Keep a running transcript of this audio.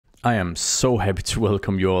I am so happy to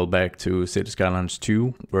welcome you all back to Cities Skylines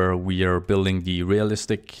 2, where we are building the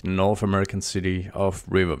realistic North American city of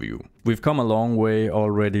Riverview. We've come a long way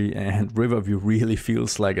already, and Riverview really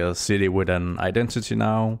feels like a city with an identity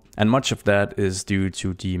now, and much of that is due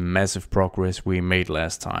to the massive progress we made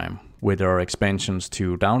last time, with our expansions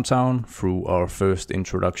to downtown through our first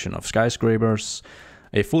introduction of skyscrapers,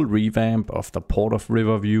 a full revamp of the port of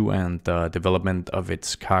Riverview and the development of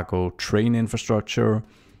its cargo train infrastructure,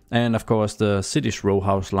 and of course the city's row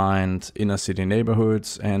house lined inner city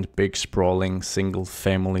neighborhoods and big sprawling single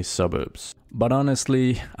family suburbs. But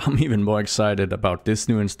honestly, I'm even more excited about this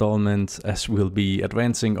new installment, as we'll be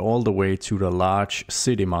advancing all the way to the large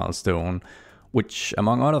city milestone, which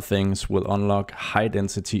among other things will unlock high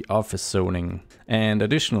density office zoning, and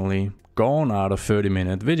additionally gone are the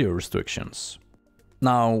 30-minute video restrictions.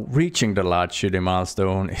 Now, reaching the large city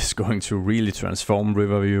milestone is going to really transform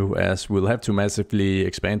Riverview, as we'll have to massively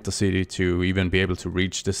expand the city to even be able to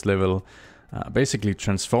reach this level, basically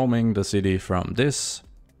transforming the city from this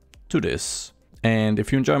to this. And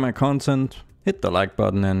if you enjoy my content, hit the like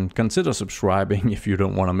button and consider subscribing if you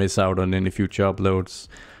don't want to miss out on any future uploads.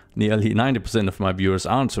 Nearly 90% of my viewers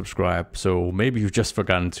aren't subscribed, so maybe you've just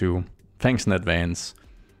forgotten to. Thanks in advance.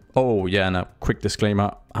 Oh yeah, and a quick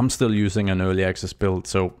disclaimer, I'm still using an early access build,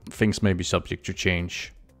 so things may be subject to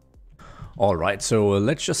change. Alright, so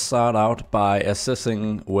let's just start out by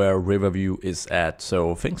assessing where Riverview is at.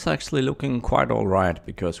 So things are actually looking quite alright,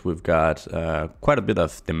 because we've got quite a bit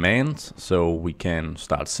of demand, so we can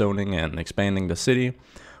start zoning and expanding the city.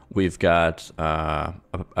 We've got a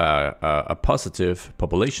positive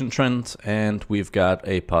population trend, and we've got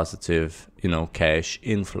a positive, cash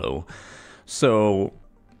inflow. So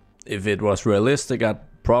if it was realistic, I'd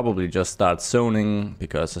probably just start zoning,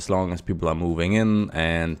 because as long as people are moving in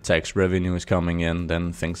and tax revenue is coming in,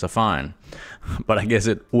 then things are fine. But I guess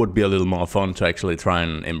it would be a little more fun to actually try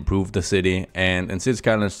and improve the city. And in Cities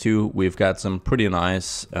Skylines 2, we've got some pretty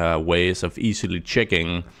nice ways of easily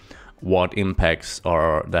checking what impacts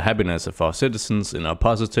the happiness of our citizens in a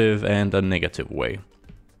positive and a negative way.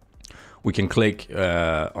 We can click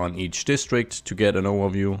on each district to get an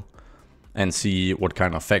overview and see what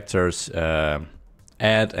kind of factors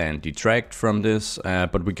add and detract from this,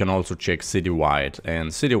 but we can also check citywide.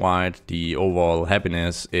 And citywide, the overall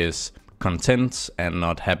happiness is content and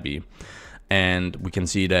not happy. And we can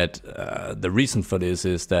see that the reason for this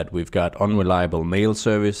is that we've got unreliable mail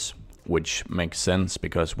service, which makes sense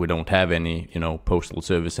because we don't have any, postal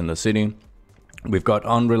service in the city. We've got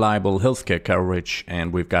unreliable healthcare coverage,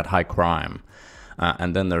 and we've got high crime.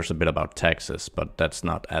 And then there's a bit about taxes, but that's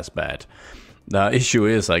not as bad. The issue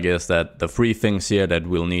is, I guess, that the three things here that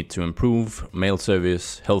we'll need to improve, mail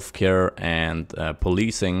service, healthcare, and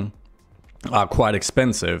policing, are quite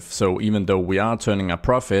expensive. So even though we are turning a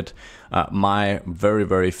profit, my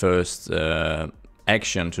very first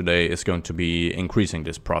action today is going to be increasing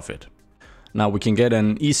this profit. Now we can get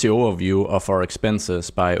an easy overview of our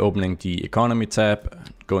expenses by opening the economy tab,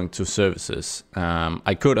 going to services.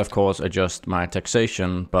 I could of course adjust my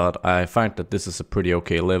taxation, but I find that this is a pretty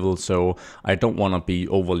okay level, so I don't want to be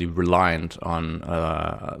overly reliant on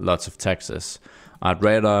lots of taxes. I'd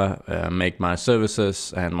rather make my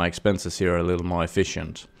services and my expenses here a little more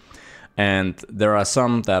efficient. And there are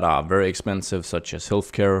some that are very expensive, such as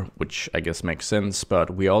healthcare, which I guess makes sense, but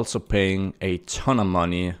we're also paying a ton of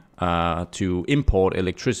money to import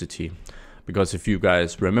electricity, because if you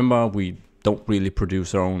guys remember, we don't really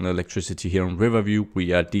produce our own electricity here in Riverview.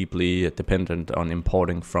 We are deeply dependent on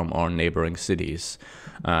importing from our neighboring cities,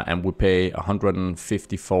 and we pay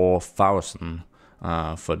 154,000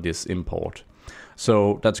 for this import.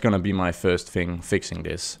 So that's gonna be my first thing, fixing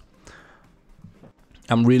this.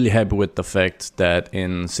 I'm really happy with the fact that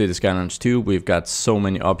in Cities Skylines 2 we've got so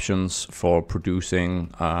many options for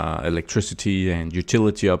producing electricity and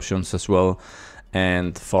utility options as well.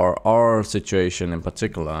 And for our situation in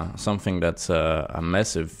particular, something that's a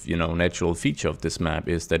massive, natural feature of this map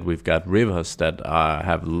is that we've got rivers that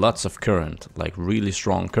have lots of current, like really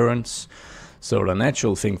strong currents. So the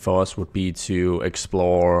natural thing for us would be to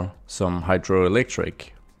explore some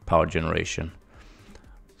hydroelectric power generation.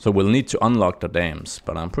 So we'll need to unlock the dams,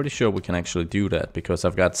 but I'm pretty sure we can actually do that, because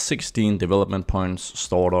I've got 16 development points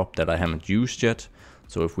stored up that I haven't used yet.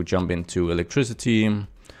 So if we jump into electricity,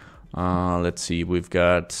 let's see, we've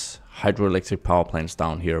got hydroelectric power plants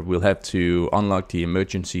down here. We'll have to unlock the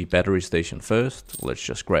emergency battery station first. Let's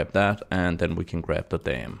just grab that, and then we can grab the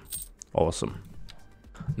dam. Awesome.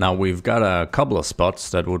 Now we've got a couple of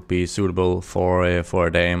spots that would be suitable for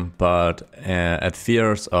a dam, but at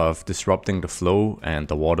fears of disrupting the flow and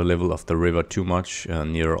the water level of the river too much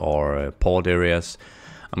near our port areas,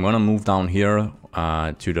 I'm gonna move down here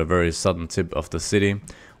to the very southern tip of the city.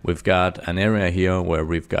 We've got an area here where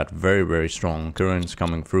we've got very strong currents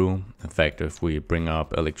coming through. In fact, if we bring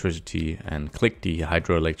up electricity and click the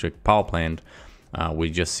hydroelectric power plant, we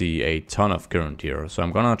just see a ton of current here. So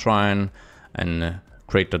I'm gonna try and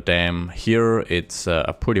create the dam here. It's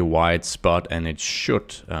a pretty wide spot, and it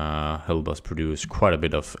should help us produce quite a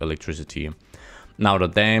bit of electricity. Now the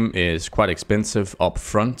dam is quite expensive up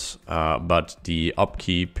front, but the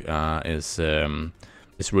upkeep is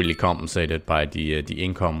really compensated by the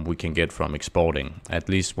income we can get from exporting, at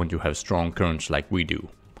least when you have strong currents like we do.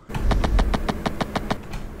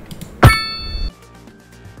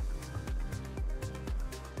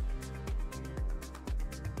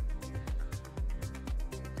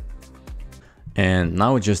 And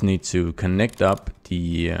now we just need to connect up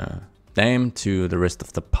the dam to the rest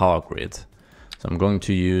of the power grid. So I'm going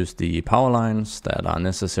to use the power lines that are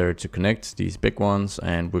necessary to connect these big ones,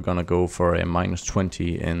 and we're gonna go for a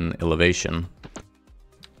 -20 in elevation.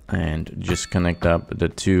 And just connect up the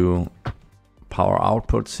two power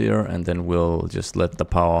outputs here, and then we'll just let the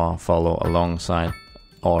power follow alongside,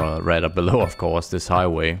 or rather below of course, this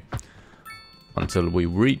highway, until we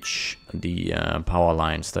reach the power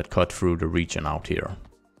lines that cut through the region out here.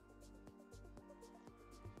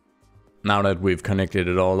 Now that we've connected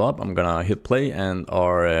it all up, I'm gonna hit play, and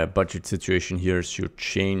our budget situation here should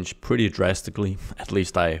change pretty drastically. At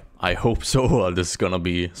least I hope so. This is gonna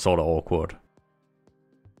be sort of awkward.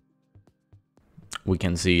 We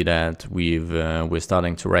can see that we're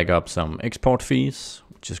starting to rack up some export fees,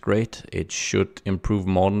 which is great. It should improve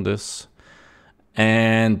more than this.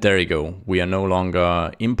 And there you go. We are no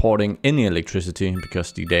longer importing any electricity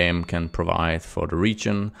because the dam can provide for the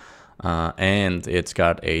region. And it's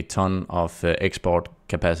got a ton of export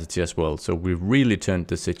capacity as well. So we really turned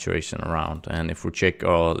the situation around. And if we check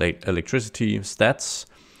our electricity stats,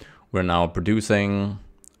 we're now producing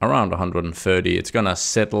around 130. It's gonna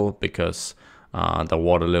settle because the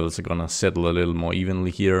water levels are gonna settle a little more evenly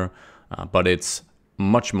here. But it's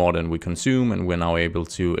much more than we consume, and we're now able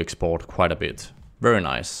to export quite a bit. Very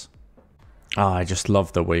nice. I just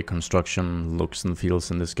love the way construction looks and feels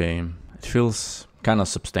in this game. It feels kind of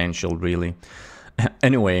substantial, really.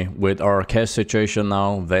 Anyway, with our cash situation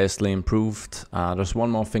now vastly improved, there's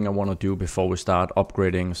one more thing I want to do before we start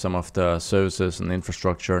upgrading some of the services and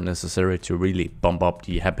infrastructure necessary to really bump up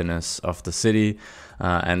the happiness of the city.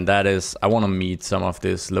 And that is, I want to meet some of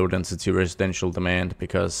this low density residential demand,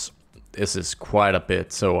 because this is quite a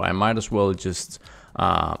bit. So I might as well just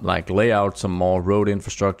like lay out some more road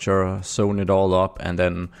infrastructure, zone it all up, and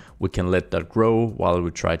then we can let that grow while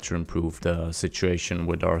we try to improve the situation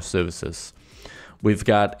with our services. We've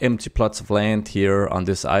got empty plots of land here on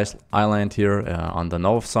this island here on the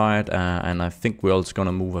north side, and I think we're also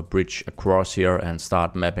gonna move a bridge across here and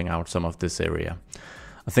start mapping out some of this area.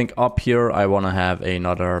 I think up here I want to have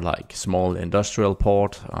another like small industrial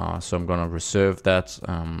port, so I'm gonna reserve that.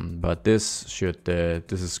 But this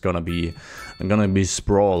is gonna be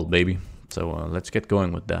sprawl, baby. So let's get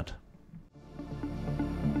going with that.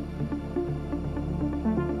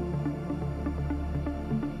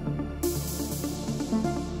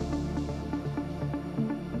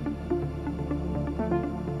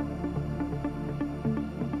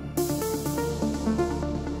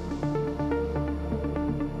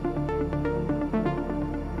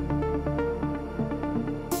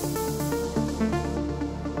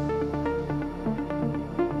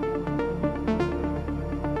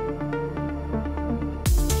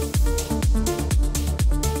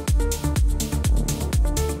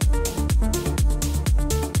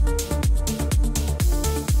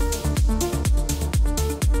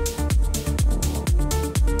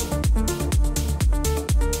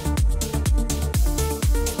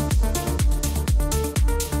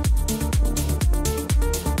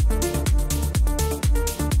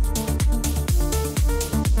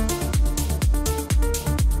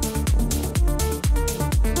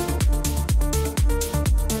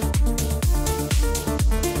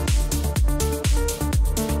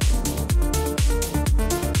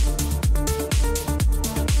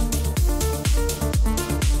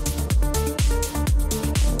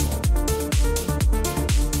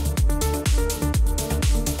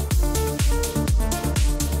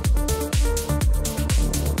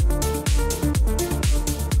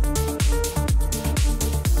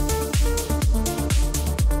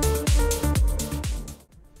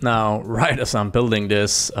 Now, right as I'm building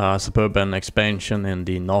this suburban expansion in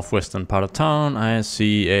the northwestern part of town, I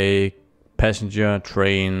see a passenger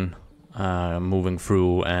train moving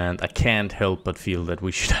through, and I can't help but feel that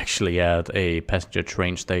we should actually add a passenger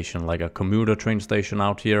train station, like a commuter train station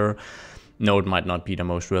out here. no, it might not be the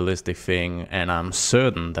most realistic thing, and I'm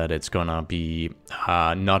certain that it's gonna be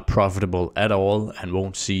not profitable at all and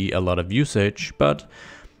won't see a lot of usage, but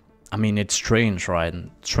I mean, it's trains, right?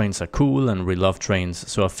 And trains are cool and we love trains.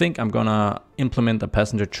 So I think I'm gonna implement a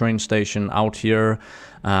passenger train station out here.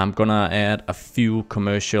 I'm gonna add a few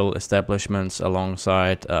commercial establishments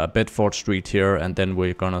alongside Bedford Street here, and then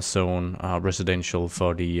we're gonna zone residential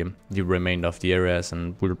for the remainder of the areas,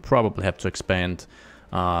 and we'll probably have to expand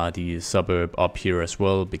the suburb up here as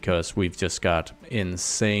well, because we've just got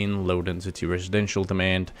insane low density residential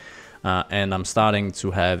demand. And I'm starting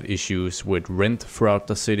to have issues with rent throughout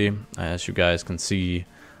the city. As you guys can see,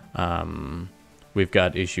 we've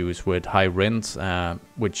got issues with high rent,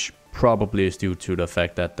 which probably is due to the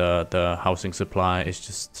fact that the housing supply is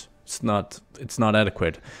just it's not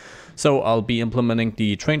adequate. So I'll be implementing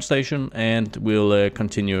the train station, and we'll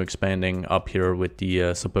continue expanding up here with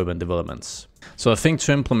the suburban developments. So I think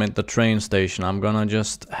to implement the train station, I'm gonna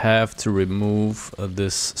just have to remove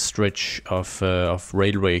this stretch of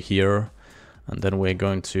railway here, and then we're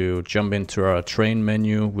going to jump into our train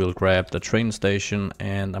menu. We'll grab the train station,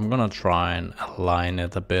 and I'm gonna try and align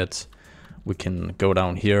it a bit. We can go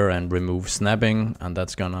down here and remove snapping, and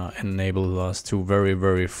that's gonna enable us to very,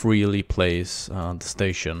 very freely place the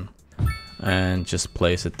station, and just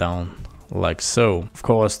place it down like so. Of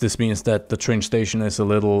course, this means that the train station is a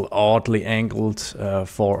little oddly angled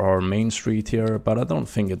for our main street here, but I don't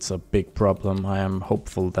think it's a big problem. I am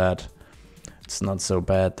hopeful that it's not so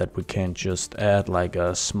bad that we can't just add like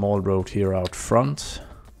a small road here out front.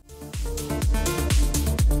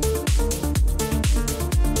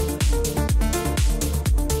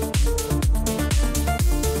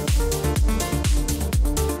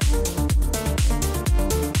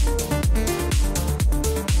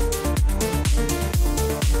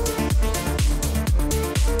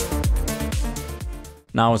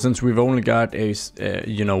 Now, since we've only got a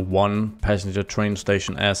one passenger train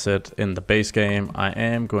station asset in the base game, I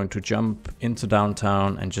am going to jump into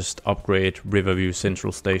downtown and just upgrade Riverview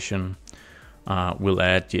Central Station. We'll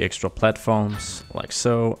add the extra platforms like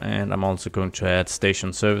so, and I'm also going to add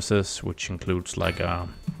station services, which includes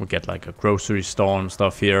we get like a grocery store and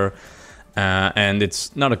stuff here. And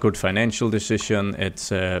it's not a good financial decision.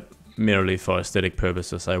 It's merely for aesthetic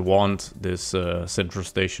purposes. I want this central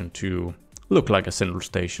station to look like a central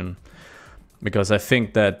station, because I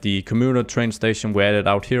think that the commuter train station we added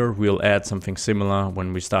out here, we'll add something similar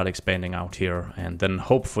when we start expanding out here, and then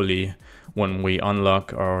hopefully when we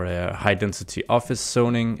unlock our high density office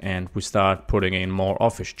zoning and we start putting in more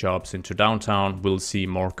office jobs into downtown, we'll see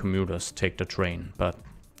more commuters take the train. But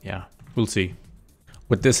yeah, we'll see.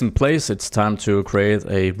 With this in place, it's time to create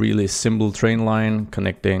a really simple train line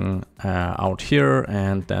connecting out here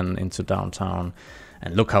and then into downtown.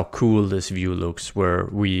 And look how cool this view looks, where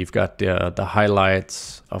we've got the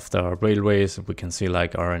highlights of the railways. We can see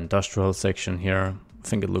like our industrial section here. I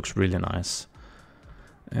think it looks really nice.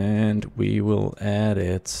 And we will add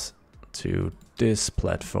it to this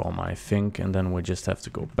platform, I think. And then we just have to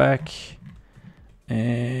go back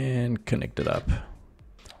and connect it up.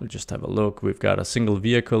 We'll just have a look. We've got a single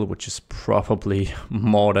vehicle, which is probably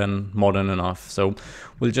more than enough. So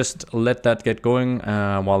we'll just let that get going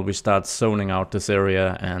while we start zoning out this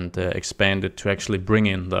area and expand it to actually bring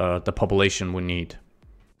in the population we need.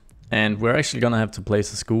 And we're actually gonna have to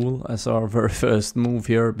place a school as our very first move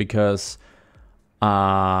here, because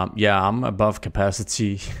yeah, I'm above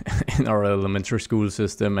capacity in our elementary school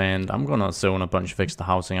system, and I'm gonna zone a bunch of extra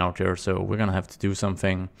housing out here. So we're gonna have to do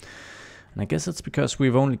something. And I guess it's because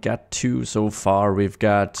we've only got two so far. We've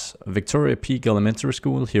got Victoria Peak Elementary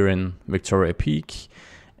School here in Victoria Peak,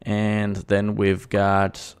 and then we've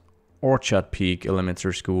got Orchard Peak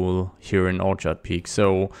Elementary School here in Orchard Peak.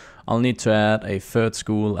 So I'll need to add a third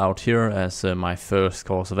school out here as my first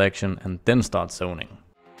course of action, and then start zoning.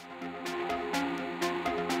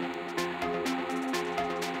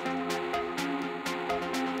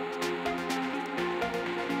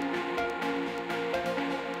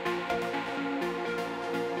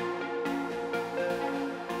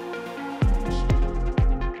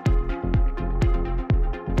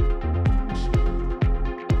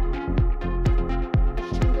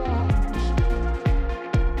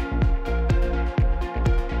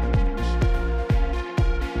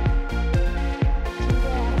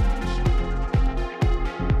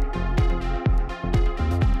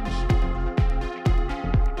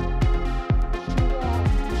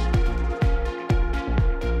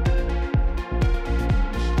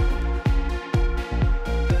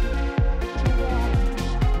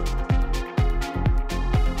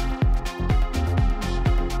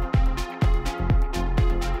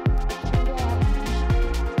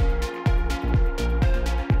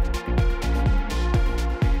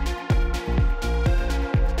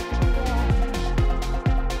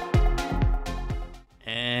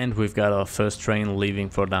 we've got our first train leaving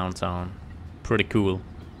for downtown. Pretty cool.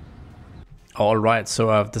 Alright, so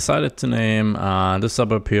I've decided to name the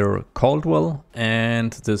suburb here Caldwell,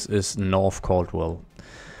 and this is North Caldwell.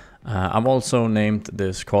 I've also named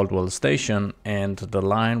this Caldwell station, and the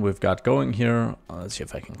line we've got going here, let's see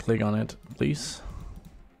if I can click on it, please.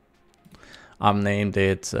 I've named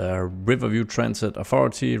it Riverview Transit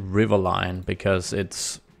Authority River Line because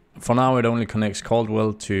it's, for now it only connects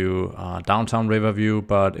Caldwell to Downtown Riverview,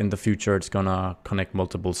 but in the future it's gonna connect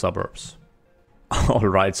multiple suburbs.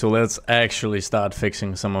 Alright, so let's actually start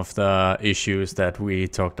fixing some of the issues that we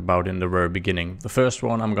talked about in the very beginning. The first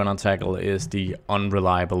one I'm gonna tackle is the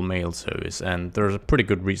unreliable mail service, and there's a pretty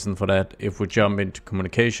good reason for that. If we jump into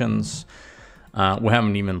communications, we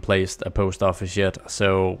haven't even placed a post office yet,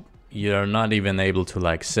 so you're not even able to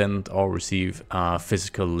like send or receive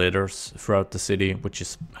physical letters throughout the city, which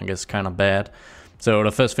is, I guess, kind of bad. So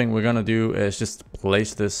the first thing we're gonna do is just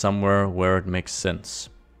place this somewhere where it makes sense.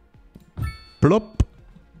 Plop.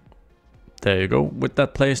 There you go. With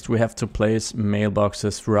that placed, we have to place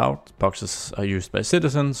mailboxes throughout. Boxes are used by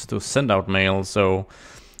citizens to send out mail, so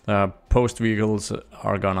post vehicles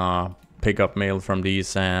are gonna pick up mail from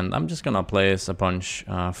these, and I'm just gonna place a bunch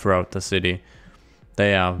throughout the city.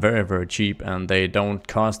 They are very, very cheap and they don't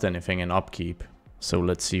cost anything in upkeep. So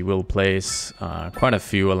let's see, we'll place quite a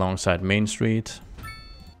few alongside Main Street.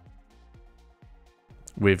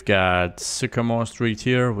 We've got Sycamore Street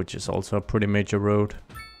here, which is also a pretty major road.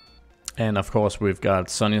 And of course we've got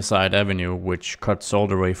Sunnyside Avenue, which cuts all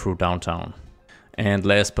the way through downtown. And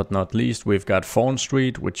last but not least, we've got Fawn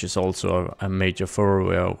Street, which is also a major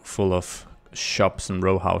thoroughfare full of shops and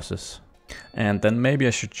row houses. And then maybe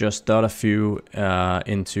I should just dot a few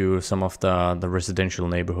into some of the residential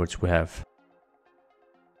neighborhoods we have.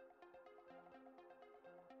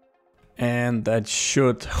 And that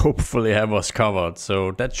should hopefully have us covered,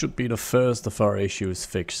 so that should be the first of our issues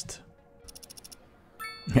fixed.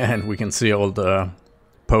 And we can see all the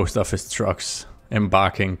post office trucks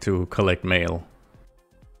embarking to collect mail.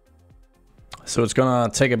 So it's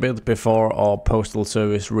gonna take a bit before our postal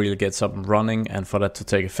service really gets up and running, and for that to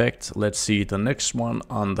take effect, let's see, the next one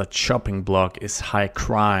on the chopping block is high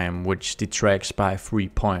crime, which detracts by 3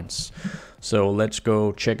 points. So let's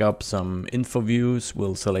go check up some info views.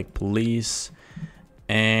 We'll select police,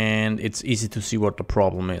 and it's easy to see what the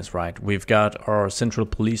problem is, right? We've got our central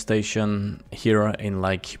police station here in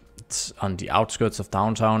it's on the outskirts of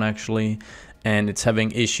downtown actually, and it's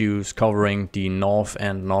having issues covering the north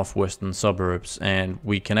and northwestern suburbs, and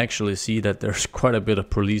we can actually see that there's quite a bit of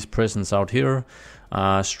police presence out here,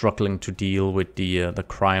 struggling to deal with the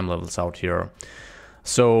crime levels out here.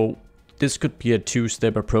 So this could be a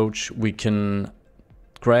two-step approach. We can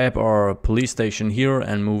grab our police station here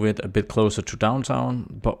and move it a bit closer to downtown,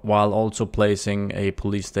 but while also placing a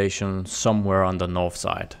police station somewhere on the north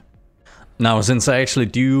side. Now, since I actually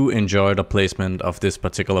do enjoy the placement of this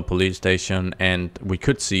particular police station, and we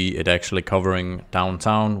could see it actually covering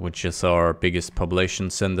downtown, which is our biggest population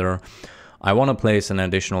center, I want to place an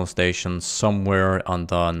additional station somewhere on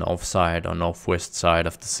the north side or northwest side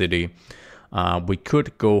of the city. We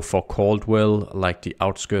could go for Caldwell, like the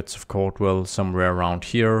outskirts of Caldwell, somewhere around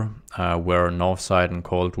here, where Northside and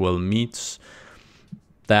Caldwell meets.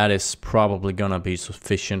 That is probably gonna be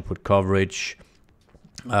sufficient with coverage.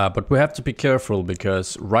 But we have to be careful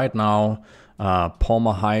because right now,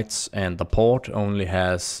 Palmer Heights and the port only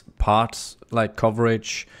has parts like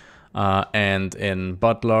coverage. And in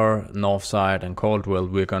Butler, Northside and Caldwell,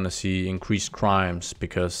 we're gonna see increased crimes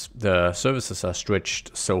because the services are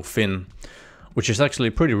stretched so thin. Which is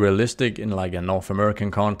actually pretty realistic in like a North American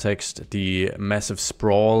context. The massive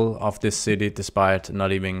sprawl of this city, despite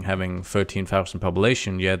not even having 13,000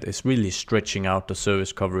 population yet, is really stretching out the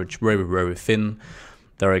service coverage very, very thin.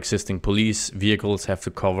 Their existing police vehicles have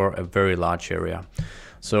to cover a very large area.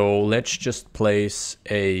 So let's just place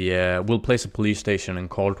we'll place a police station in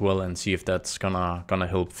Caldwell and see if that's gonna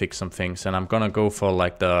help fix some things. And I'm gonna go for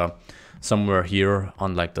like somewhere here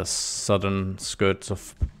on like the southern skirts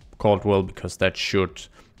of Caldwell, because that should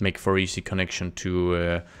make for easy connection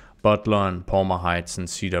to Butler and Palmer Heights and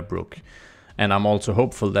Cedar Brook. And I'm also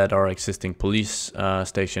hopeful that our existing police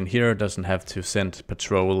station here doesn't have to send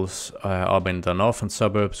patrols up in the northern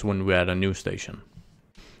suburbs when we add a new station.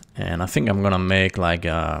 And I think I'm gonna make like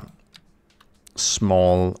a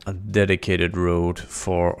small dedicated road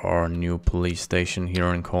for our new police station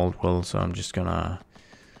here in Caldwell. So I'm just gonna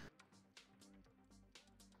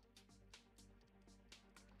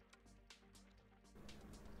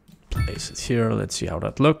place it here. Let's see how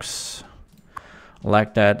that looks.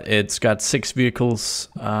 Like that. It's got 6 vehicles,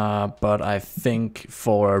 but I think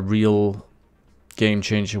for a real game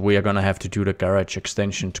changer. We are gonna have to do the garage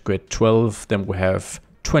extension to get 12. Then we have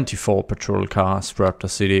 24 patrol cars throughout the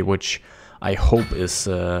city, which I hope is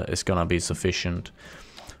gonna be sufficient.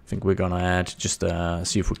 I think we're gonna add just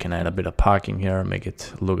see if we can add a bit of parking here, make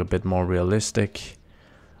it look a bit more realistic.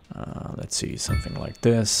 Let's see, something like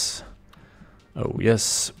this. Oh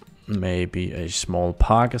yes, maybe a small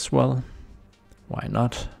park as well. Why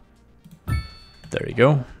not? There you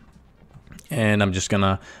go. And I'm just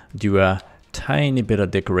gonna do a tiny bit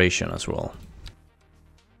of decoration as well.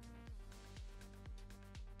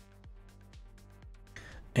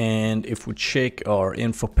 And if we check our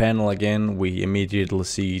info panel again, we immediately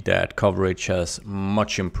see that coverage has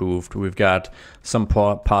much improved. We've got some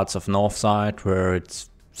parts of north side where it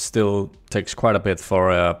still takes quite a bit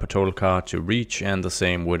for a patrol car to reach, and the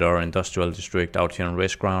same with our industrial district out here in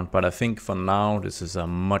Westground. But I think for now this is a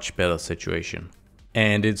much better situation.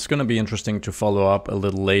 And it's going to be interesting to follow up a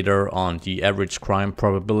little later on the average crime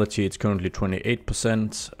probability. It's currently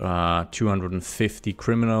 28%, 250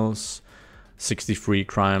 criminals, 63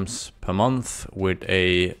 crimes per month, with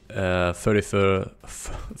a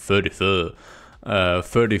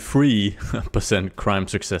 33% crime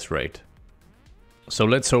success rate. So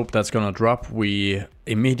let's hope that's gonna drop. We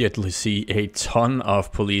immediately see a ton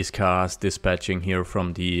of police cars dispatching here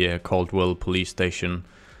from the Caldwell police station.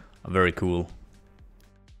 Very cool.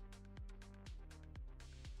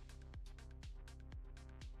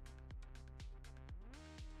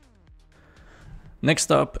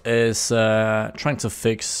 Next up is trying to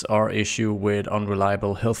fix our issue with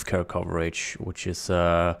unreliable healthcare coverage, which is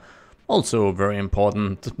also very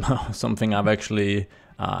important. Something I've actually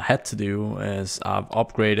had to do is I've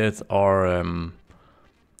upgraded our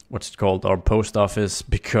our post office,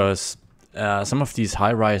 because some of these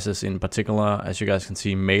high rises in particular, as you guys can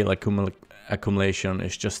see, mail accumulation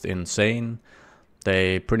is just insane.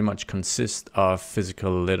 They pretty much consist of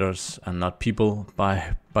physical letters and not people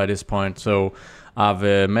by this point. So I've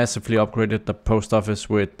massively upgraded the post office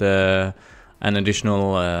with an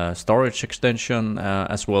additional storage extension,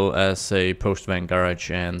 as well as a post van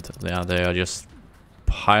garage, and yeah, they are just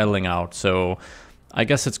piling out. So I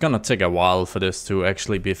guess it's gonna take a while for this to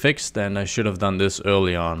actually be fixed, and I should have done this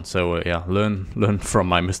early on. So yeah, learn from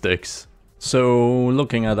my mistakes. So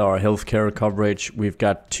looking at our healthcare coverage, we've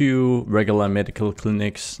got 2 regular medical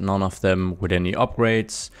clinics, none of them with any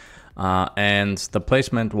upgrades. And the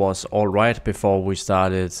placement was all right before we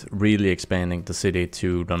started really expanding the city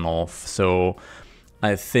to the north. So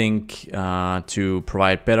I think to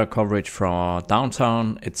provide better coverage for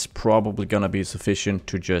downtown, it's probably gonna be sufficient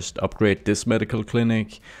to just upgrade this medical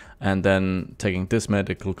clinic, and then taking this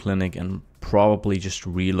medical clinic and probably just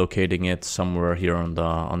relocating it somewhere here on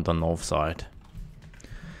the north side.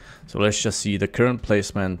 So let's just see the current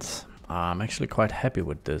placement. I'm actually quite happy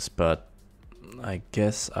with this, but I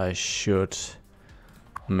guess I should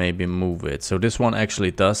maybe move it. So this one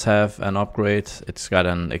actually does have an upgrade. It's got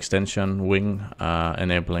an extension wing,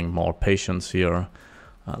 enabling more patients here.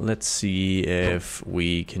 Let's see if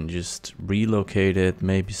we can just relocate it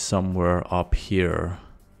maybe somewhere up here.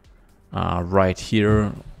 Right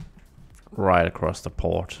here, right across the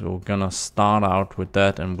port. So we're gonna start out with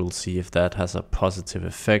that, and we'll see if that has a positive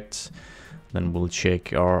effect. Then we'll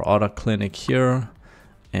check our other clinic here,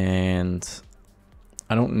 and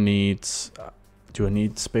I don't need... do I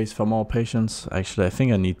need space for more patients? Actually, I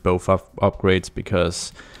think I need both upgrades,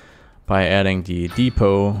 because by adding the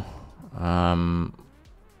depot, I'm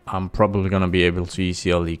probably gonna be able to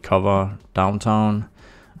easily cover downtown,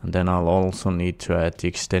 and then I'll also need to add the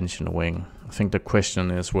extension wing. I think the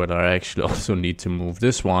question is whether I actually also need to move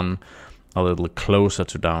this one a little closer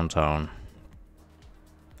to downtown.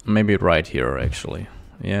 Maybe right here, actually.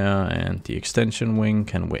 Yeah, and the extension wing,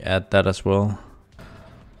 can we add that as well?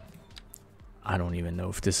 I don't even know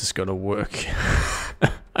if this is gonna work.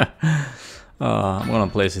 I'm gonna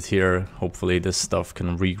place it here. Hopefully this stuff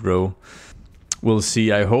can regrow. We'll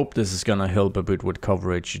see. I hope this is gonna help a bit with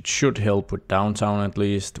coverage. It should help with downtown at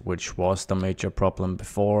least, which was the major problem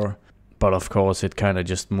before. But of course it kind of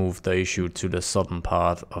just moved the issue to the southern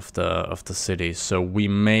part of the city. So we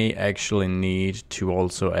may actually need to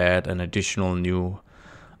also add an additional new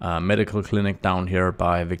medical clinic down here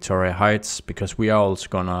by Victoria Heights, because we are also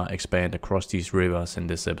gonna expand across these rivers in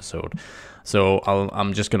this episode. So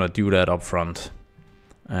I'm just gonna do that up front.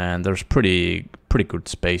 And there's pretty good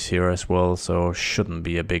space here as well, so shouldn't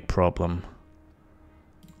be a big problem.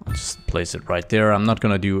 I'll just place it right there. I'm not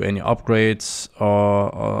gonna do any upgrades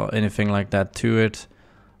or anything like that to it,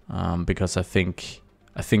 because I think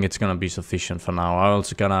it's gonna be sufficient for now.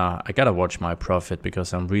 I gotta watch my profit,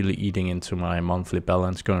 because I'm really eating into my monthly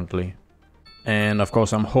balance currently. And of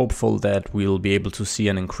course, I'm hopeful that we'll be able to see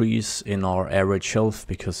an increase in our average health,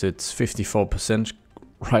 because it's 54%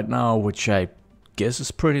 right now, which I guess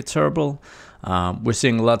is pretty terrible. We're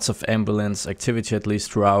seeing lots of ambulance activity, at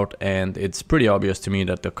least throughout, and it's pretty obvious to me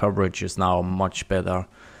that the coverage is now much better.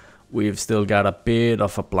 We've still got a bit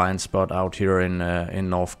of a blind spot out here in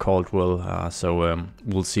North Caldwell, so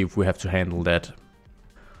we'll see if we have to handle that.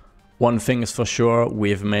 One thing is for sure,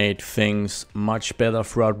 we've made things much better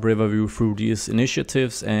throughout Riverview through these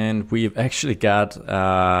initiatives, and we've actually got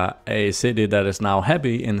a city that is now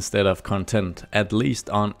happy instead of content, at least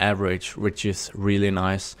on average, which is really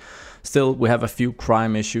nice. Still, we have a few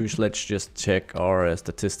crime issues. Let's just check our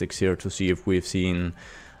statistics here to see if we've seen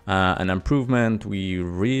an improvement. We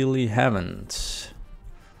really haven't.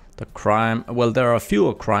 The crime, well, there are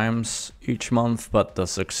fewer crimes each month, but the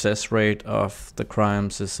success rate of the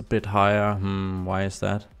crimes is a bit higher. Why is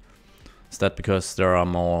that? Is that because there are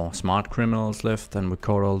more smart criminals left and we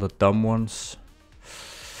caught all the dumb ones?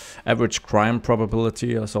 Average crime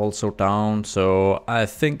probability is also down, so I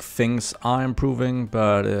think things are improving,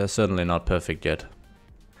 but certainly not perfect yet.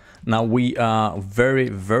 Now we are very,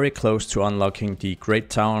 very close to unlocking the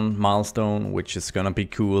Great Town milestone, which is gonna be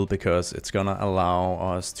cool because it's gonna allow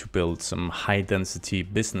us to build some high density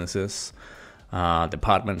businesses.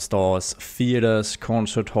 Department stores, theaters,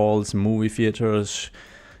 concert halls, movie theaters,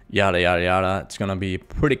 yada yada yada. It's gonna be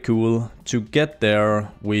pretty cool. To get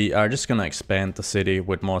there, we are just gonna expand the city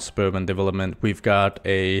with more suburban development. We've got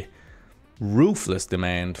a ruthless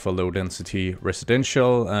demand for low density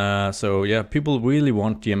residential, so yeah, people really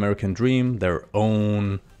want the American dream, their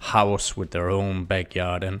own house with their own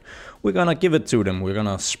backyard, and we're gonna give it to them. We're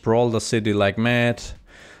gonna sprawl the city like mad,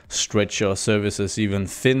 stretch our services even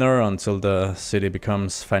thinner until the city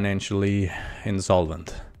becomes financially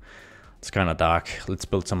insolvent. It's kind of dark. Let's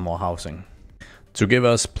build some more housing. To give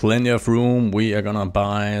us plenty of room, we are gonna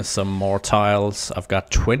buy some more tiles. I've got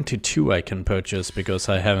 22 I can purchase because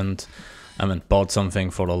I haven't bought something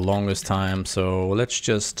for the longest time, so let's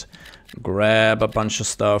just grab a bunch of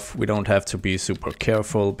stuff. We don't have to be super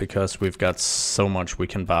careful because we've got so much we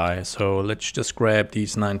can buy. So let's just grab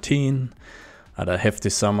these 19 at a hefty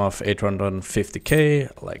sum of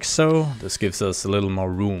 850k, like so. This gives us a little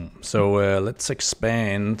more room. So let's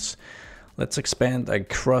expand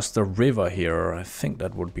across the river here. I think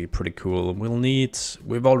that would be pretty cool.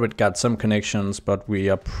 We've already got some connections, but we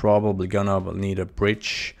are probably gonna need a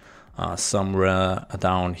bridge somewhere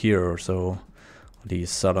down here. So the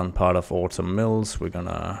southern part of Autumn Mills,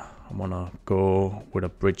 I wanna go with a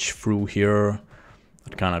bridge through here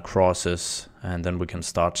that kind of crosses, and then we can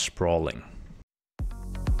start sprawling.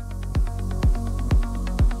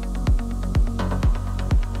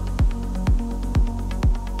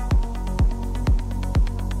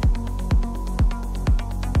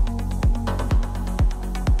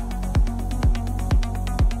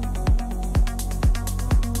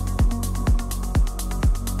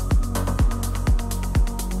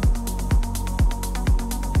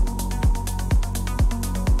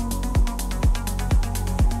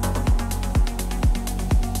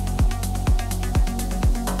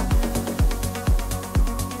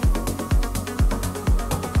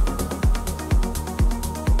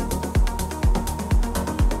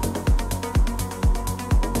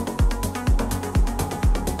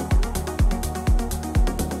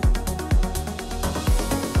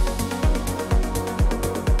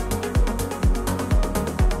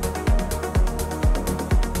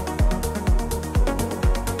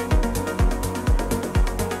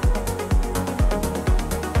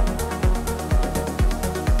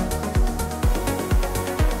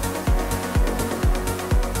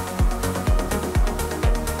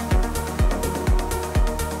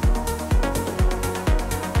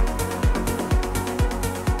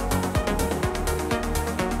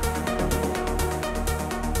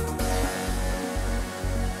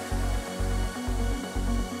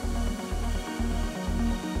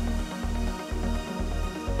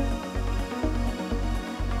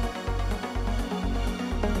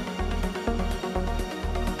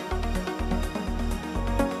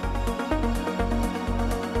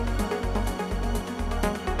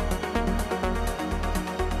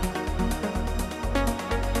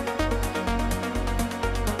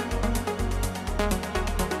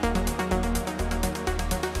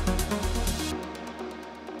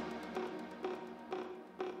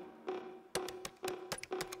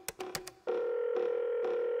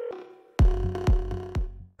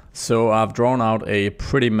 So I've drawn out a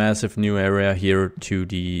pretty massive new area here to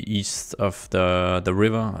the east of the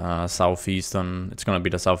river, southeastern. It's gonna be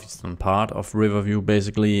the southeastern part of Riverview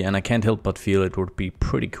basically, and I can't help but feel it would be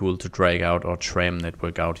pretty cool to drag out our tram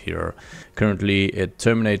network out here. Currently it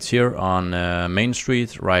terminates here on Main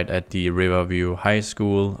Street, right at the Riverview High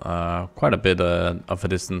School, quite a bit of a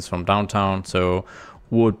distance from downtown, so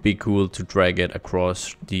would be cool to drag it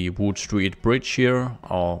across the Wood Street Bridge here,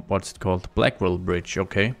 or what's it called, Blackwell Bridge,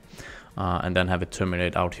 okay. And then have it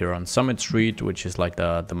terminate out here on Summit Street, which is like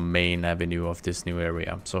the main avenue of this new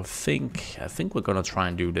area. So I think we're gonna try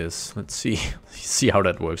and do this. Let's see how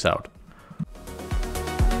that works out.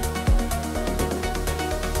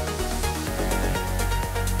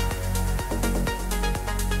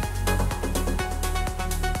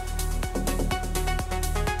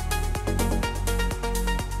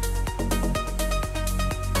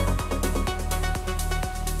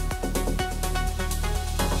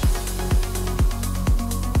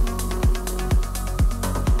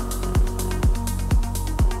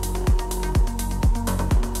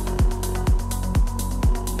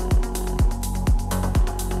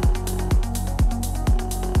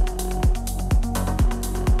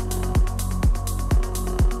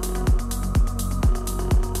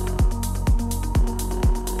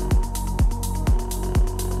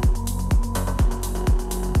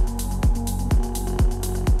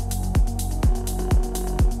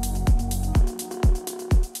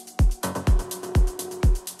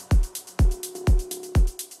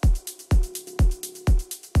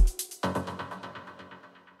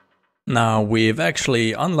 Now we've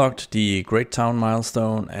actually unlocked the Great Town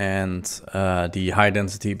milestone and the high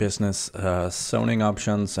density business zoning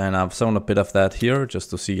options, and I've zoned a bit of that here just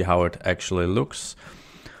to see how it actually looks.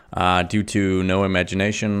 Due to no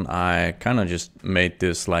imagination, I kind of just made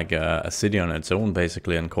this like a city on its own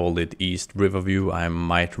basically and called it East Riverview. I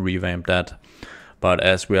might revamp that. But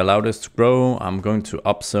as we allow this to grow, I'm going to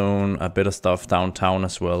upzone a bit of stuff downtown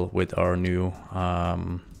as well with our new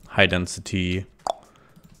high density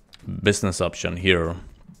business option here,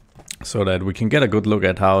 so that we can get a good look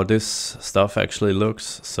at how this stuff actually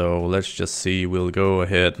looks. So let's just see, we'll go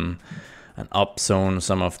ahead and upzone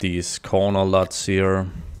some of these corner lots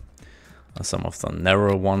here, some of the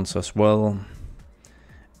narrow ones as well.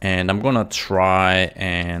 And I'm gonna try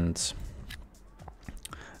and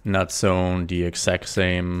not zone the exact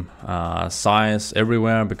same size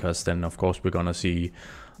everywhere, because then of course we're gonna see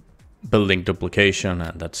building duplication,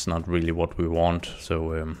 and that's not really what we want.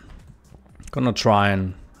 So gonna try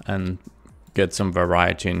and get some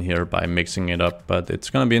variety in here by mixing it up, but it's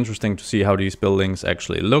gonna be interesting to see how these buildings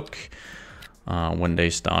actually look when they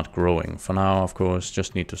start growing. For now, of course,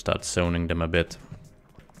 just need to start zoning them a bit.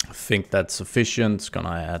 I think that's sufficient. It's gonna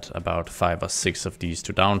add about 5 or 6 of these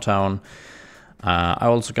to downtown. I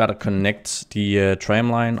also gotta connect the tram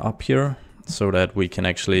line up here so that we can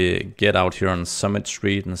actually get out here on Summit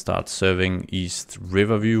Street and start serving East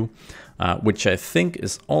Riverview, which I think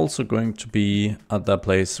is also going to be at the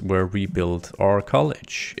place where we build our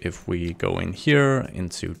college. If we go in here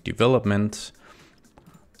into development,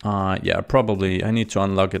 yeah, probably I need to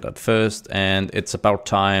unlock it at first, and it's about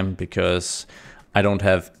time because I don't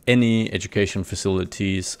have any education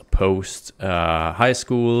facilities post high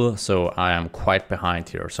school, so I am quite behind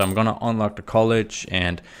here. So I'm gonna unlock the college,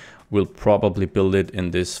 and we'll probably build it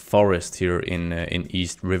in this forest here in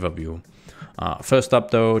East Riverview. First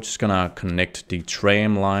up though, just gonna connect the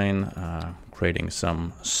tram line, creating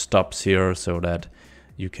some stops here so that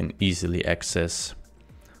you can easily access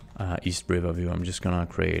East Riverview. I'm just gonna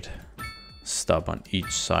create stop on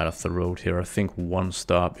each side of the road here. I think one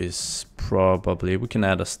stop is probably, we can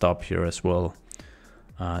add a stop here as well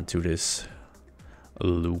to this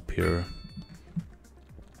loop here.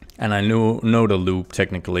 And I know the loop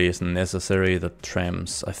technically isn't necessary. The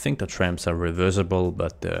trams, I think the trams are reversible,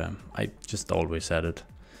 but I just always add it.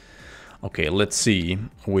 Okay, let's see.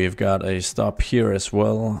 We've got a stop here as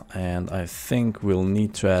well, and I think we'll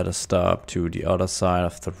need to add a stop to the other side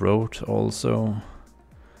of the road also.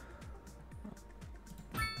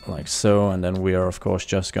 Like so, and then we are of course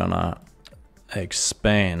just gonna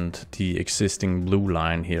expand the existing blue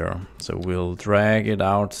line here. So we'll drag it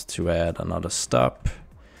out to add another stop.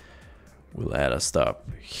 We'll add a stop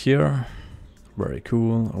here. Very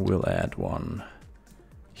cool. We'll add one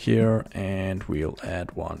here, and we'll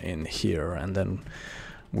add one in here, and then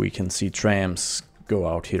we can see trams go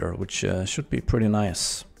out here, which should be pretty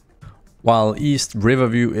nice. While East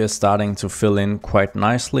Riverview is starting to fill in quite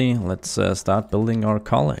nicely, let's start building our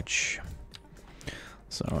college.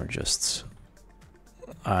 So just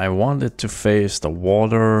I want it to face the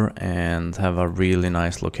water and have a really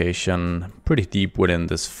nice location, pretty deep within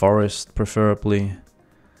this forest preferably.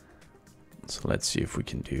 So let's see if we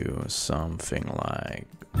can do something like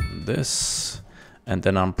this. And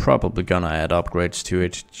then I'm probably gonna add upgrades to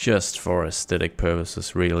it just for aesthetic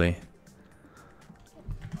purposes really.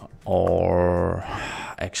 Or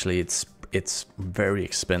actually it's very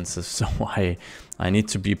expensive, so I need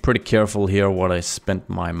to be pretty careful here what I spent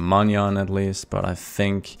my money on at least, but I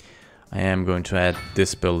think I am going to add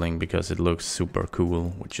this building because it looks super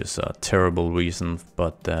cool, which is a terrible reason,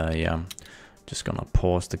 but yeah, just gonna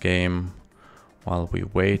pause the game while we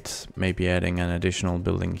wait, maybe adding an additional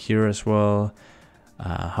building here as well.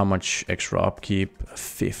 How much extra upkeep?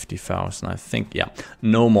 50,000, I think. Yeah,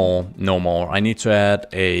 no more. I need to add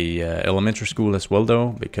a elementary school as well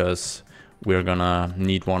though, because we're gonna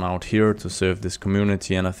need one out here to serve this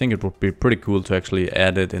community, and I think it would be pretty cool to actually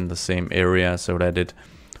add it in the same area so that it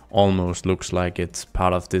almost looks like it's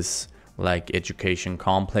part of this like education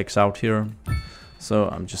complex out here. So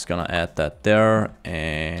I'm just gonna add that there,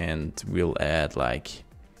 and we'll add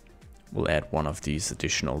one of these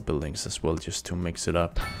additional buildings as well, just to mix it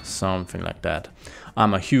up, something like that.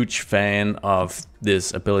 I'm a huge fan of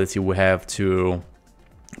this ability we have to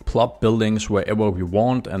plop buildings wherever we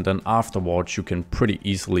want, and then afterwards you can pretty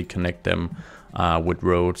easily connect them with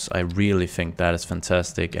roads. I really think that is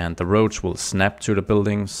fantastic, and the roads will snap to the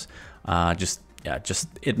buildings. Just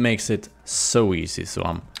it makes it so easy. So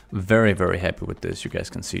I'm very, very happy with this. You guys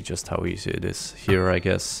can see just how easy it is here, I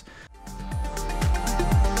guess.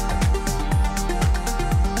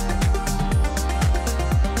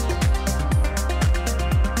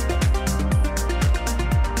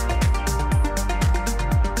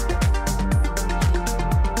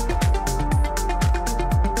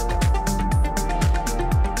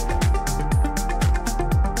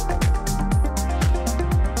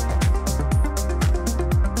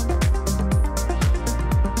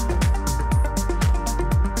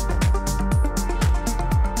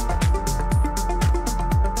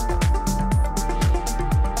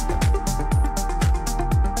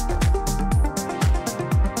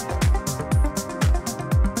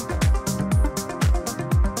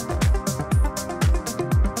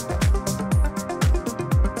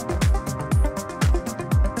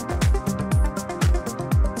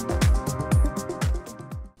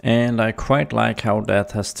 And I quite like how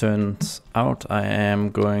that has turned out. I am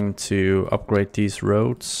going to upgrade these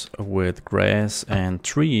roads with grass and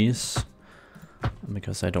trees,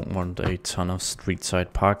 because I don't want a ton of street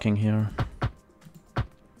side parking here.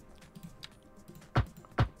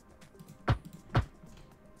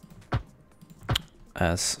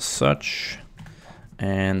 As such.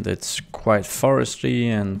 And it's quite foresty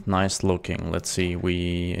and nice looking. Let's see,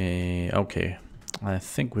 okay, I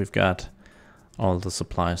think we've got all the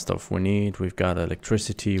supply stuff we need. We've got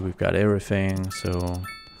electricity, we've got everything, so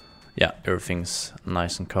yeah, everything's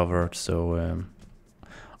nice and covered. So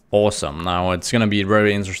awesome. Now it's gonna be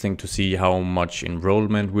very interesting to see how much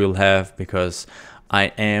enrollment we'll have, because I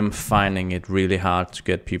am finding it really hard to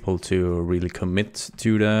get people to really commit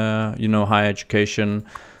to the, you know, higher education.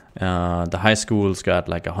 The high school's got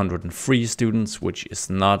like 103 students, which is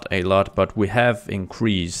not a lot, but we have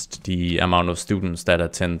increased the amount of students that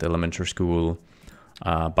attend elementary school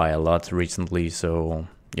by a lot recently. So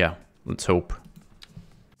yeah, let's hope.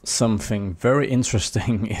 Something very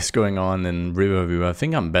interesting is going on in Riverview. I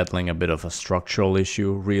think I'm battling a bit of a structural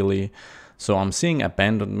issue, really. So I'm seeing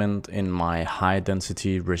abandonment in my high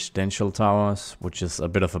density residential towers, which is a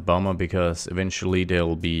bit of a bummer, because eventually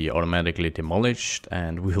they'll be automatically demolished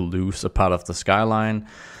and we'll lose a part of the skyline.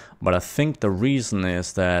 But I think the reason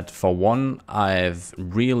is that, for one, I've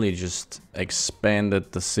really just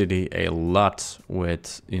expanded the city a lot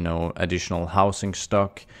with, you know, additional housing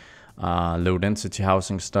stock, low density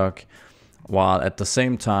housing stock. While at the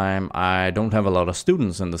same time, I don't have a lot of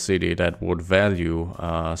students in the city that would value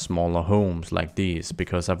smaller homes like these,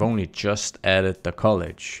 because I've only just added the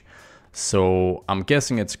college. So I'm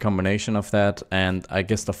guessing it's a combination of that. And I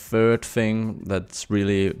guess the third thing that's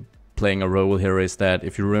really playing a role here is that,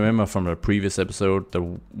 if you remember from the previous episode,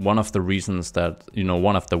 one of the reasons that, you know,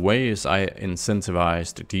 one of the ways I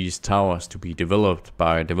incentivized these towers to be developed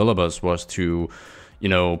by developers was to, you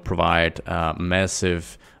know, provide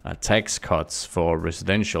massive tax cuts for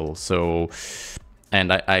residential. So,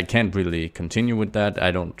 and I can't really continue with that. I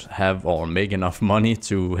don't have or make enough money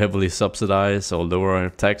to heavily subsidize or lower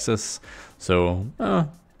taxes. So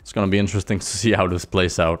it's gonna be interesting to see how this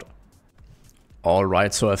plays out.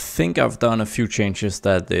 Alright, so I think I've done a few changes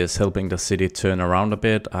that is helping the city turn around a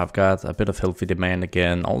bit. I've got a bit of healthy demand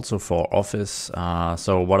again, also for office.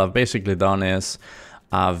 So what I've basically done is,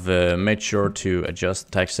 I've made sure to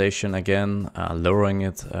adjust taxation again, lowering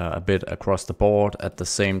it a bit across the board. At the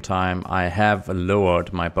same time, I have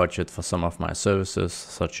lowered my budget for some of my services,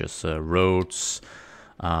 such as roads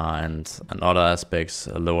and other aspects,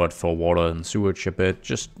 lowered for water and sewage a bit.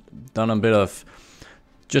 Just done a bit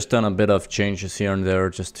of changes here and there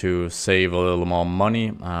just to save a little more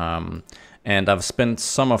money. And I've spent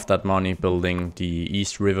some of that money building the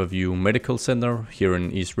East Riverview Medical Center here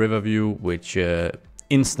in East Riverview, which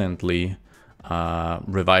instantly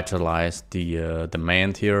revitalized the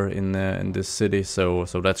demand here in this city. So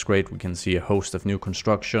that's great. We can see a host of new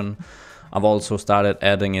construction. I've also started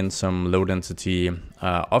adding in some low density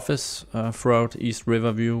office throughout East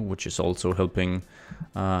Riverview, which is also helping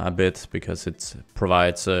a bit because it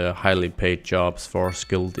provides highly paid jobs for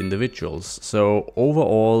skilled individuals. So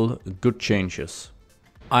overall, good changes.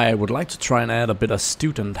 I would like to try and add a bit of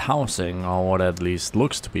student housing, or what at least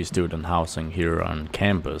looks to be student housing here on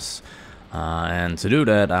campus. And to do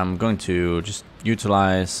that, I'm going to just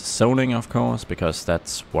utilize zoning, of course, because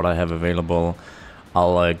that's what I have available.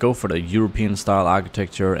 I'll go for the European style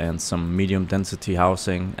architecture and some medium density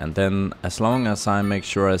housing, and then as long as I make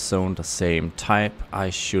sure I zone the same type, I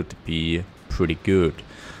should be pretty good.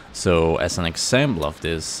 So as an example of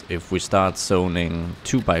this, if we start zoning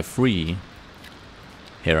 2x3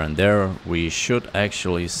 here and there, we should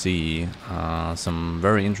actually see some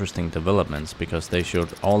very interesting developments, because they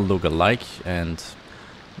should all look alike, and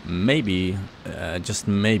maybe, just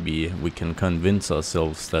maybe, we can convince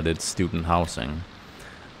ourselves that it's student housing.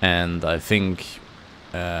 And I think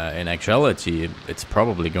in actuality it's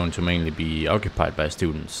probably going to mainly be occupied by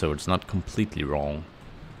students, so it's not completely wrong.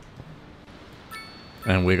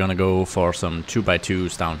 And we're gonna go for some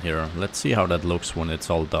 2x2s down here. Let's see how that looks when it's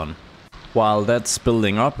all done. While that's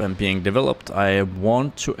building up and being developed, I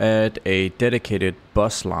want to add a dedicated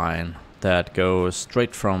bus line that goes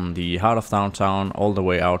straight from the heart of downtown all the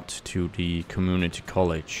way out to the community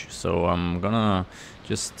college. So I'm gonna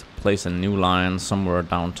just place a new line somewhere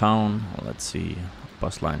downtown. Let's see,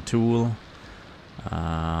 bus line tool.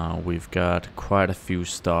 We've got quite a few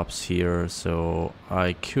stops here, so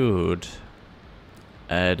I could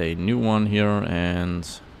add a new one here, and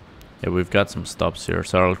yeah, we've got some stops here.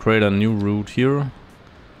 So I'll create a new route here,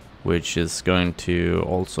 which is going to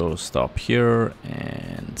also stop here,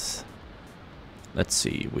 and let's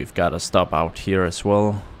see, we've got a stop out here as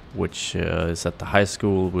well, which is at the high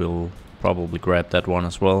school. We'll probably grab that one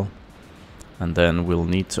as well. And then we'll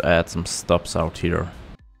need to add some stops out here.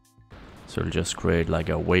 So we'll just create like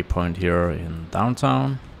a waypoint here in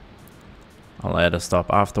downtown. I'll add a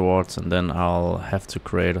stop afterwards, and then I'll have to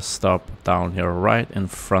create a stop down here right in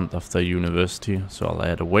front of the university. So I'll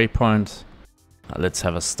add a waypoint. Let's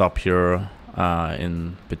have a stop here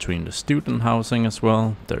in between the student housing as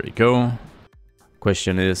well. There you go.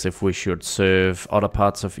 Question is if we should serve other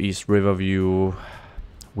parts of East Riverview.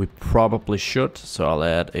 We probably should, so I'll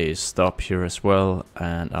add a stop here as well,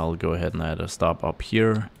 and I'll go ahead and add a stop up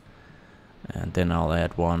here, and then I'll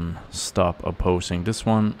add one stop opposing this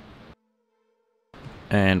one,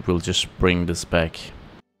 and we'll just bring this back,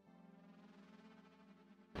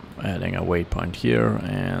 adding a waypoint here,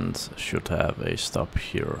 and should have a stop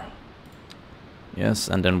here. Yes,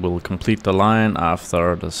 and then we'll complete the line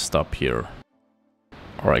after the stop here,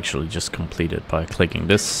 or actually just complete it by clicking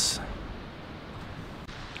this.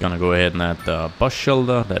 Gonna go ahead and add the bus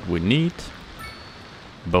shelter that we need.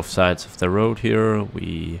 Both sides of the road here.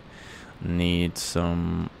 We need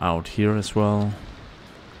some out here as well.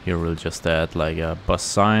 Here we'll just add like a bus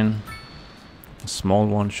sign. A small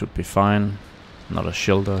one should be fine. Not a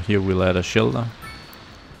shelter. Here we'll add a shelter.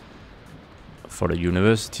 For the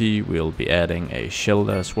university we'll be adding a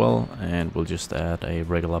shelter as well, and we'll just add a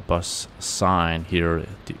regular bus sign here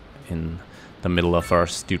in the middle of our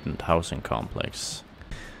student housing complex.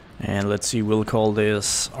 And let's see, we'll call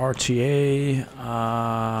this RTA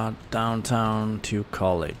Downtown to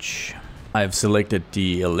College. I've selected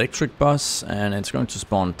the electric bus, and it's going to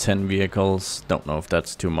spawn 10 vehicles. Don't know if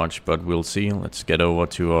that's too much, but we'll see. Let's get over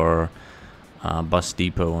to our bus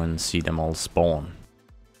depot and see them all spawn.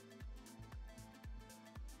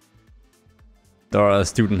 Our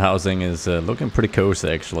student housing is looking pretty cozy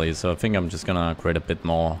actually, so I think I'm just gonna create a bit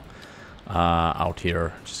more out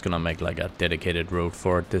here. Just gonna make like a dedicated road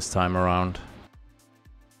for it this time around.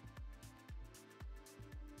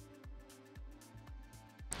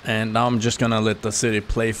 And now I'm just gonna let the city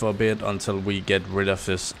play for a bit until we get rid of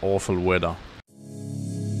this awful weather.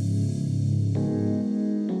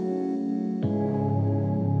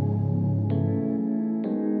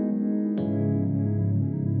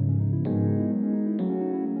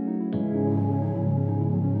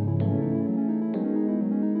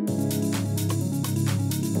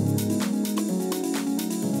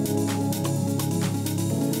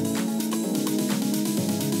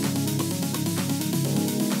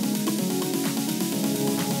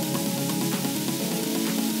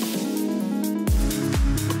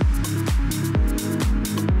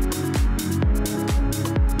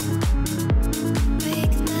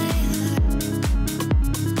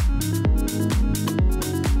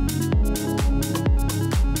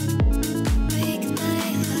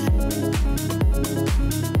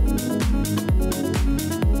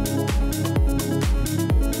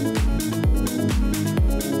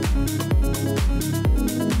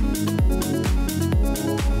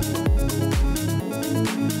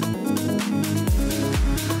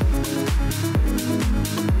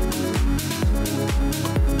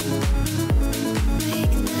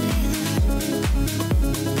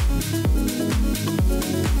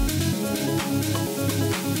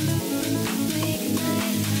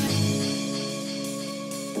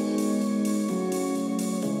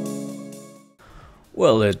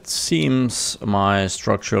 Well, it seems my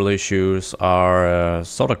structural issues are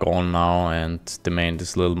sort of gone now, and demand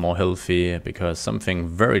is a little more healthy because something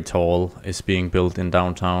very tall is being built in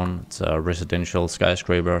downtown. It's a residential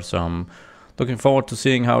skyscraper, so I'm looking forward to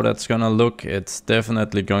seeing how that's gonna look. It's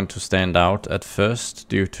definitely going to stand out at first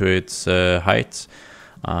due to its height,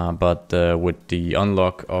 but with the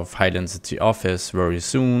unlock of high density office very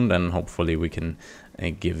soon, then hopefully we can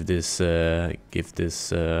give this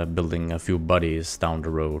building a few bodies down the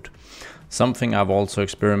road. Something I've also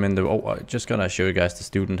experimented. Oh, I just gonna show you guys the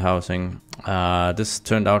student housing. This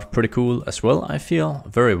turned out pretty cool as well. I feel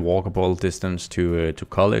very walkable distance to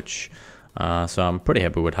college. So I'm pretty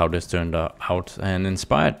happy with how this turned out. And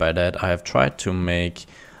inspired by that, I have tried to make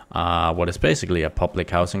what is basically a public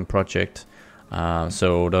housing project.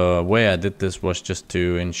 So the way I did this was just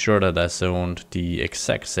to ensure that I zoned the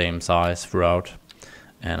exact same size throughout.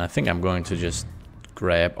 And I think I'm going to just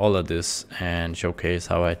grab all of this and showcase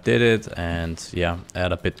how I did it, and yeah,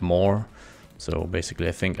 add a bit more. So basically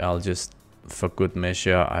I think I'll just, for good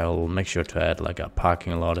measure, I'll make sure to add like a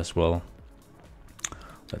parking lot as well.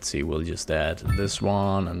 Let's see, we'll just add this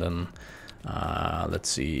one, and then let's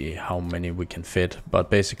see how many we can fit.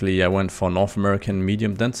 But basically I went for North American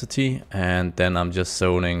medium density, and then I'm just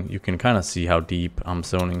zoning. You can kind of see how deep I'm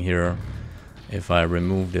zoning here. If I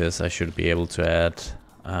remove this, I should be able to add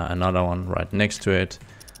another one right next to it.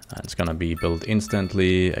 It's gonna be built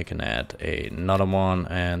instantly. I can add another one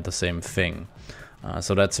and the same thing.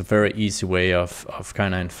 So that's a very easy way of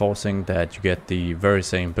kind of enforcing that you get the very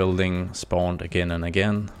same building spawned again and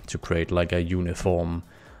again to create like a uniform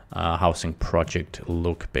housing project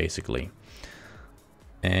look basically.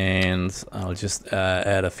 And I'll just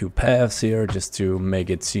add a few paths here just to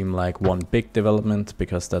make it seem like one big development,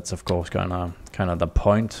 because that's of course kind of the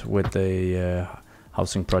point with a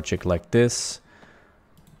housing project like this.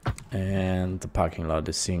 And the parking lot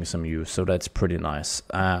is seeing some use, so that's pretty nice.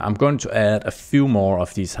 I'm going to add a few more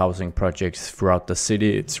of these housing projects throughout the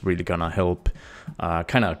city. It's really gonna help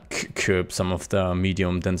kind of curb some of the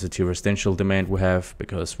medium density residential demand we have,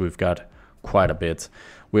 because we've got quite a bit.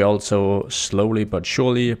 We're also slowly but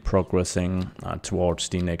surely progressing towards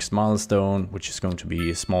the next milestone, which is going to be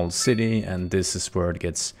a small city, and this is where it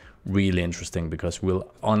gets really interesting, because we'll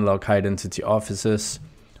unlock high density offices,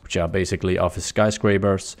 which are basically office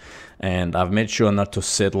skyscrapers. And I've made sure not to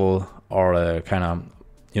settle or kind of,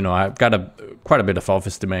 you know, I've got quite a bit of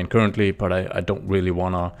office demand currently, but I don't really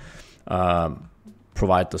want to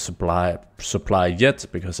provide the supply yet,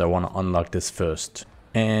 because I want to unlock this first.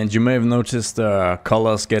 And you may have noticed the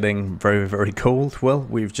colors getting very, very cold. Well,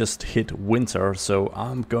 we've just hit winter, so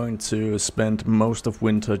I'm going to spend most of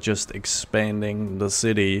winter just expanding the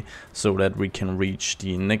city so that we can reach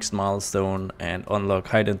the next milestone and unlock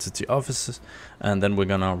high density offices. And then we're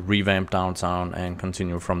gonna revamp downtown and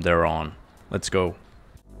continue from there on. Let's go.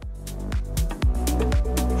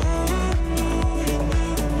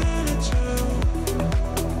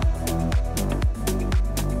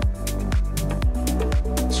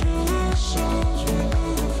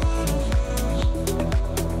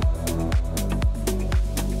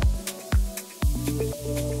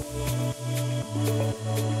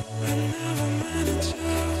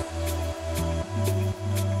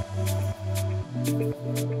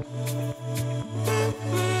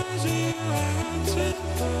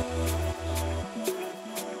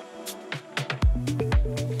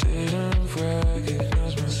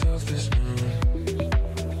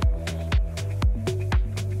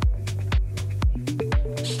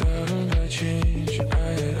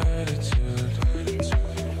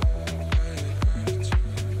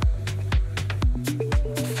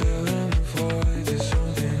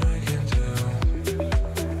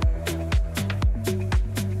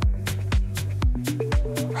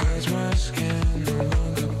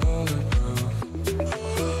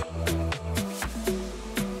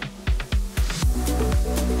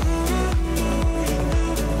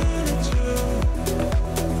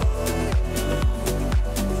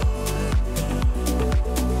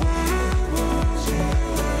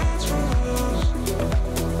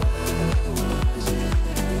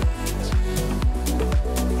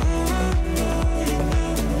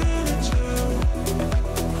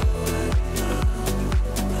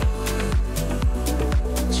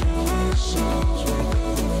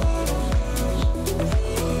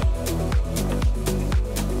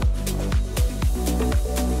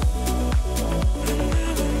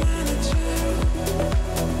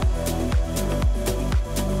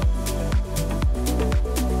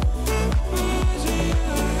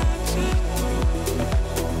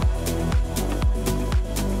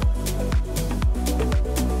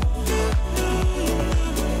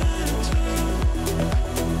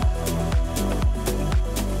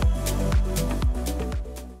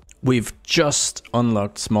 We've just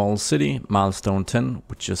unlocked Small City, milestone 10,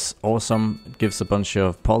 which is awesome. It gives a bunch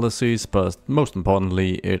of policies, but most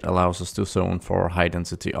importantly, it allows us to zone for high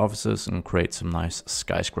density offices and create some nice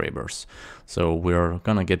skyscrapers. So we're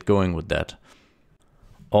gonna get going with that.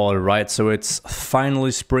 Alright, so it's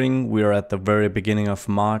finally spring. We're at the very beginning of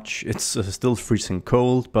March. It's still freezing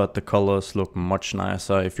cold, but the colors look much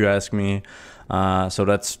nicer if you ask me. So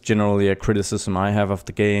that's generally a criticism I have of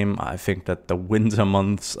the game. I think that the winter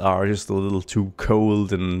months are just a little too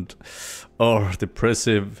cold and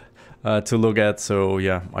depressive to look at. So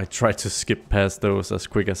yeah, I try to skip past those as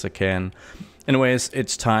quick as I can. Anyways,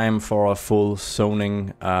 it's time for a full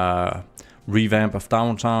zoning revamp of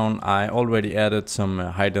downtown. I already added some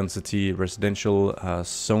high density residential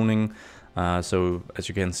zoning. So as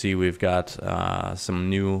you can see, we've got some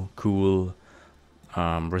new cool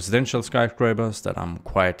residential skyscrapers that I'm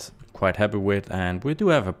quite happy with, and we do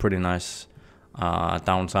have a pretty nice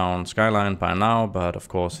downtown skyline by now, but of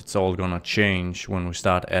course it's all gonna change when we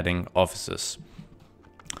start adding offices.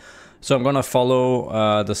 So I'm gonna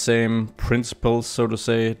follow the same principles, so to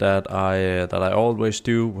say, that I always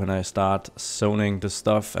do when I start zoning the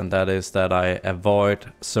stuff, and that is that I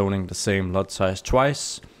avoid zoning the same lot size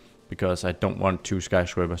twice, because I don't want two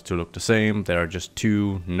skyscrapers to look the same. They're just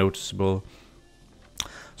too noticeable.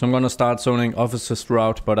 So I'm gonna start zoning offices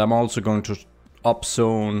throughout, but I'm also going to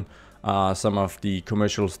upzone some of the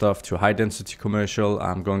commercial stuff to high density commercial.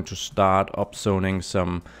 I'm going to start upzoning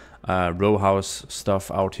some row house stuff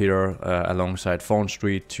out here alongside Fawn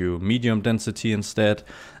Street to medium density instead,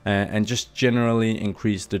 and just generally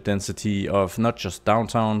increase the density of not just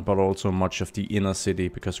downtown but also much of the inner city,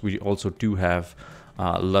 because we also do have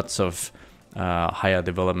lots of higher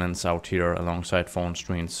developments out here alongside Fawn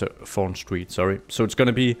Street. So it's going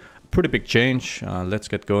to be a pretty big change. Let's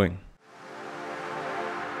get going.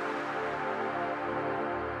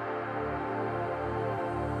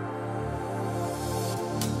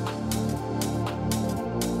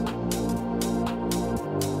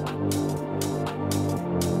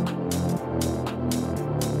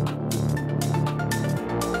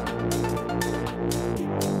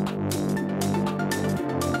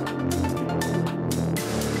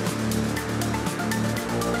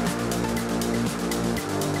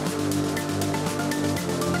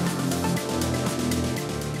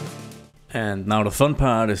 And now the fun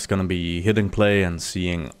part is gonna be hitting play and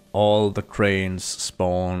seeing all the cranes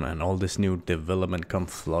spawn and all this new development come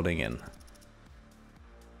flooding in.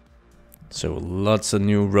 So lots of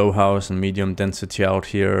new row house and medium density out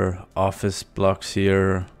here, office blocks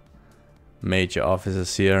here, major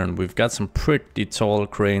offices here, and we've got some pretty tall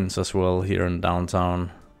cranes as well here in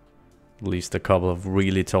downtown. At least a couple of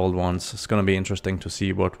really tall ones. It's gonna be interesting to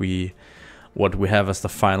see what we have as the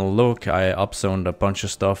final look. I upzoned a bunch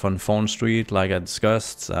of stuff on Fawn Street like I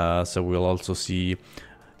discussed, so we'll also see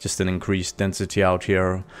just an increased density out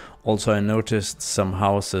here. Also I noticed some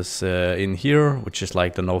houses in here, which is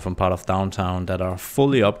like the northern part of downtown, that are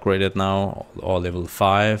fully upgraded now, or level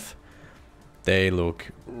 5. They look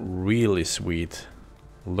really sweet.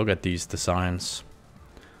 Look at these designs.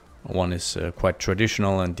 One is quite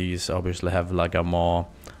traditional, and these obviously have like a more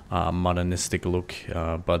modernistic look,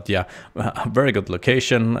 but yeah, a very good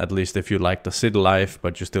location, at least if you like the city life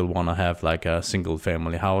but you still want to have like a single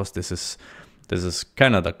family house. This is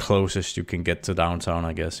kind of the closest you can get to downtown,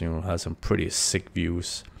 I guess. You have some pretty sick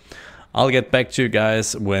views. I'll get back to you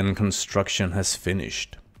guys when construction has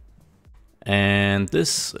finished. And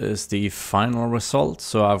this is the final result.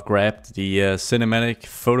 So I've grabbed the cinematic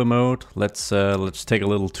photo mode. Let's take a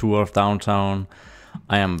little tour of downtown.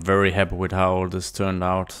 I am very happy with how this turned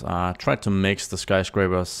out. Tried to mix the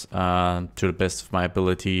skyscrapers to the best of my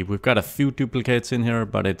ability. We've got a few duplicates in here,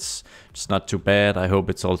 but it's not too bad. I hope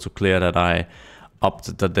it's also clear that I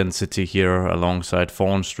upped the density here alongside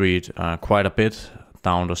Fawn Street quite a bit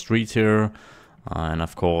down the street here. And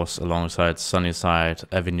of course, alongside Sunnyside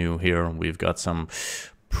Avenue here, we've got some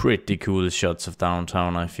pretty cool shots of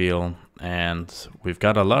downtown, I feel. And we've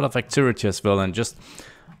got a lot of activity as well, and just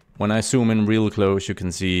when I zoom in real close, you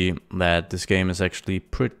can see that this game is actually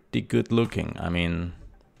pretty good looking. I mean,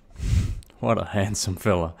 what a handsome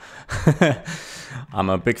fella.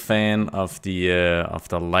 I'm a big fan of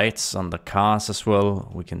the lights on the cars as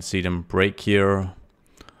well. We can see them brake here,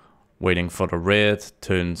 waiting for the red.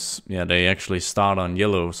 Turns, yeah, they actually start on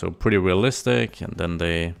yellow, so pretty realistic, and then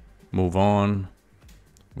they move on.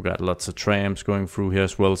 We got lots of trams going through here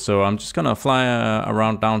as well. So I'm just gonna fly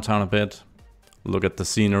around downtown a bit. Look at the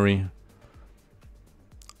scenery.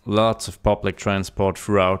 Lots of public transport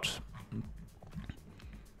throughout.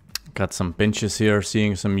 Got some benches here,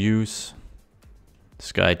 seeing some views.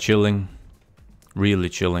 This guy chilling. Really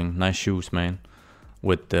chilling. Nice shoes, man.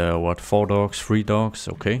 With what, 4 dogs, 3 dogs?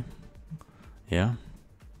 Okay. Yeah.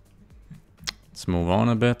 Let's move on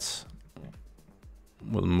a bit.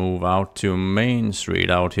 We'll move out to Main Street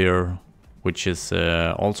out here, which is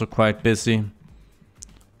also quite busy.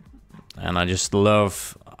 And I just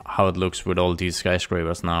love how it looks with all these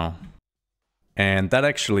skyscrapers now. And that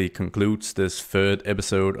actually concludes this 3rd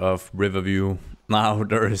episode of Riverview. Now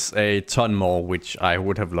there is a ton more which I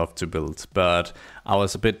would have loved to build, but I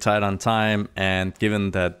was a bit tight on time, and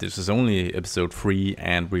given that this is only episode 3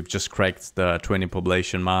 and we've just cracked the 20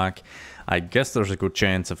 population mark, I guess there's a good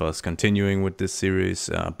chance of us continuing with this series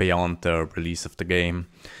beyond the release of the game.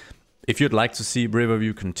 If you'd like to see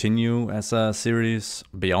Riverview continue as a series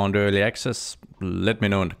beyond early access, let me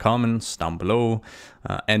know in the comments down below.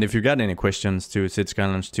 And if you got any questions to Cities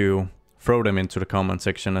Skylines 2, throw them into the comment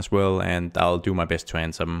section as well, and I'll do my best to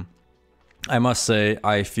answer them. I must say,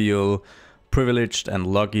 I feel privileged and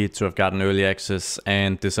lucky to have gotten early access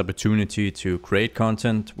and this opportunity to create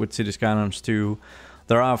content with Cities Skylines 2.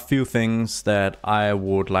 There are a few things that I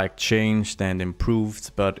would like changed and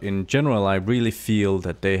improved, but in general I really feel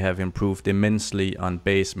that they have improved immensely on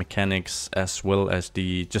base mechanics as well as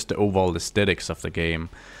just the overall aesthetics of the game.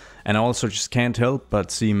 And I also just can't help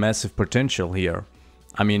but see massive potential here.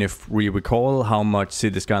 I mean, if we recall how much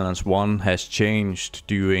Cities Skylines 1 has changed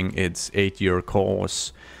during its 8-year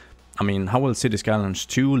course, I mean, how will Cities Skylines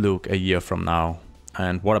 2 look a year from now?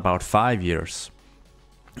 And what about 5 years?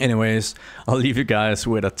 Anyways, I'll leave you guys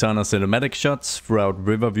with a ton of cinematic shots throughout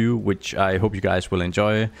Riverview, which I hope you guys will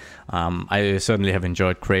enjoy. I certainly have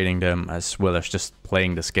enjoyed creating them as well as just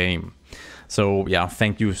playing this game. So yeah,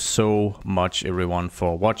 thank you so much everyone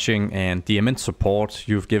for watching and the immense support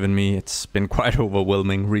you've given me. It's been quite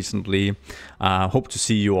overwhelming recently. Hope to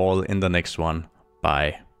see you all in the next one.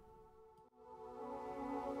 Bye.